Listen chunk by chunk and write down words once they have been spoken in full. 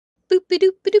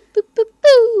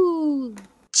Boop-a-doop-a-doop-boop-boop-boo.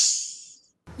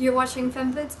 You're watching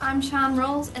Femvids, I'm Sean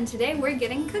Rolls, and today we're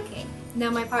getting cooking. Now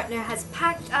my partner has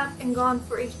packed up and gone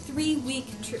for a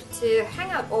 3-week trip to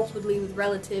hang out awkwardly with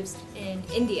relatives in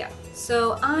India.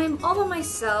 So I'm all by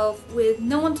myself with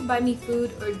no one to buy me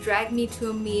food or drag me to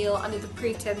a meal under the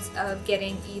pretense of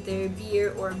getting either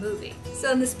beer or a movie.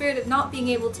 So in the spirit of not being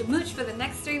able to mooch for the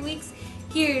next 3 weeks,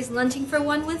 here's Lunching for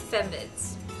One with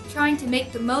Femvids. Trying to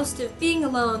make the most of being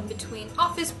alone between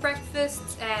office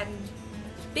breakfasts and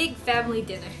big family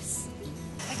dinners.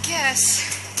 I guess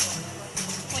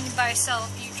when you're by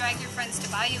yourself, you drag your friends to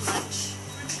buy you lunch,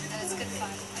 and it's good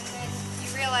fun. And then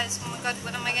you realize, oh my god,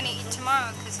 what am I going to eat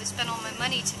tomorrow because I spent all my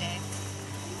money today? Do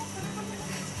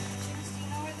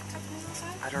you know where the cup noodles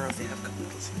are? I don't know if they have cup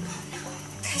noodles here.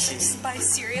 I should just buy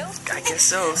cereal? I guess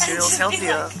so. Cereal's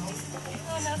healthier.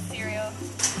 Oh, no cereal.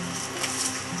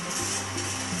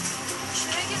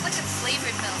 Should I get like a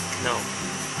flavored milk? No.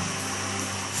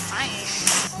 Fine.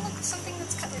 Oh look, something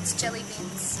that's cut. It's jelly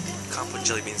beans. You can't put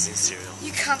jelly beans in cereal.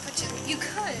 You can't put jelly. You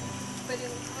could, but it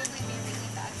would probably be really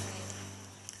bad for you.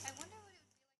 I wonder what it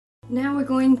would be like. Now we're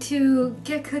going to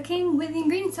get cooking with the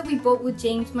ingredients that we bought with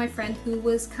James, my friend, who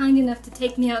was kind enough to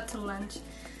take me out to lunch.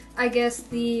 I guess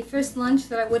the first lunch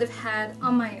that I would have had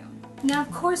on my own. Now,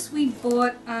 of course, we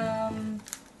bought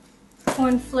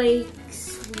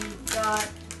cornflakes, we got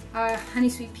honey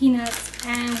sweet peanuts,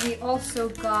 and we also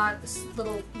got this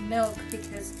little milk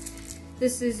because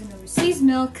this is an overseas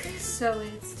milk, so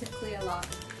it's typically a lot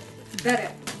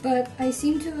better. But I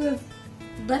seem to have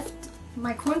left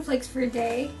my cornflakes for a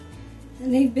day,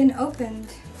 and they've been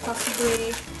opened,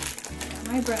 possibly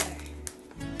by my brother.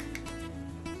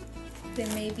 They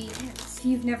may be his. If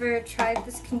you've never tried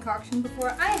this concoction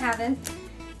before, I haven't,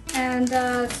 and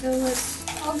so let's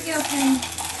all be open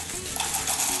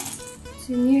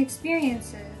to new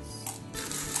experiences.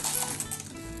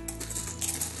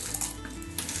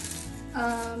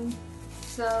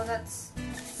 So that's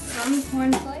some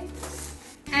cornflakes,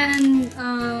 and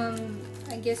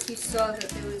I guess you saw that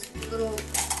there was little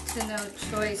to no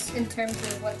choice in terms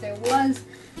of what there was.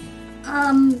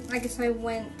 I guess I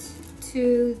went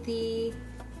to the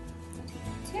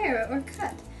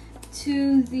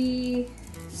to the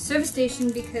service station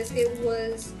because it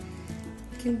was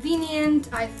convenient.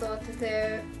 I thought that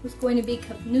there was going to be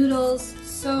cup noodles,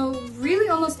 so really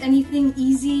almost anything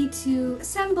easy to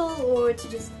assemble or to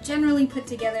just generally put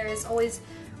together is always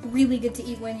really good to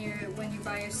eat when you're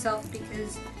by yourself,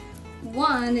 because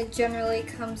one, it generally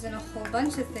comes in a whole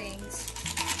bunch of things,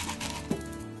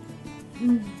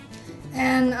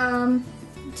 and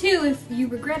two, if you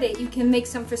regret it, you can make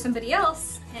some for somebody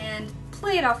else and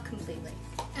play it off completely.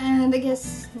 And I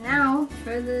guess now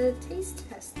for the taste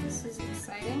test. This is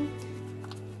exciting.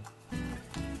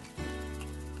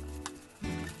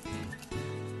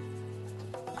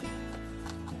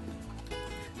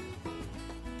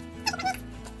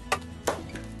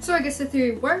 So I guess the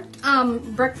theory worked.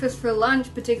 Breakfast for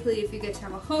lunch, particularly if you get to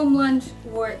have a home lunch,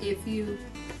 or if you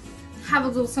have a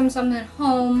little something at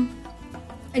home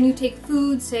and you take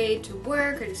food, say, to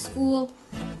work or to school,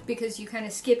 because you kind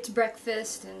of skipped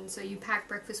breakfast and so you pack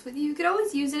breakfast with you, you could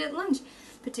always use it at lunch,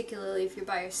 particularly if you're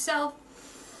by yourself.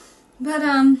 But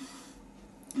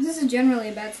this is generally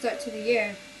a bad start to the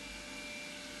year.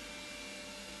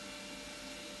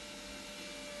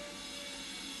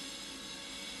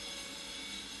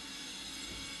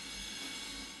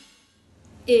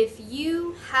 If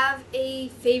you have a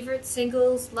favorite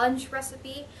singles lunch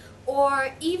recipe,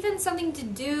 or even something to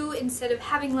do instead of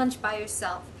having lunch by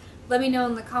yourself, let me know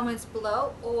in the comments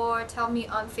below, or tell me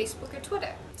on Facebook or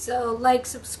Twitter. So like,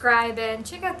 subscribe, and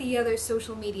check out the other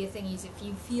social media thingies if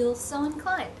you feel so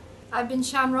inclined. I've been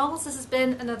Sean Rolls. This has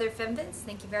been another Femvids.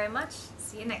 Thank you very much.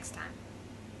 See you next time.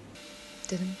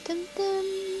 Dun, dun, dun.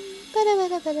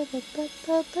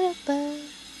 Ba-da-ba-da-ba-da-ba-ba-ba-ba.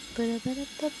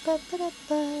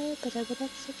 Ba-da-ba-da-ba-ba-ba-ba.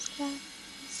 Subscribe.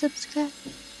 Subscribe.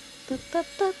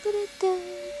 Ba-ba-ba-ba-da-da.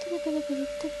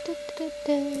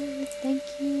 Da-da-ba-da-ba-da-da-da-da-da. Thank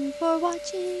you for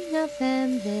watching a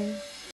Femvid.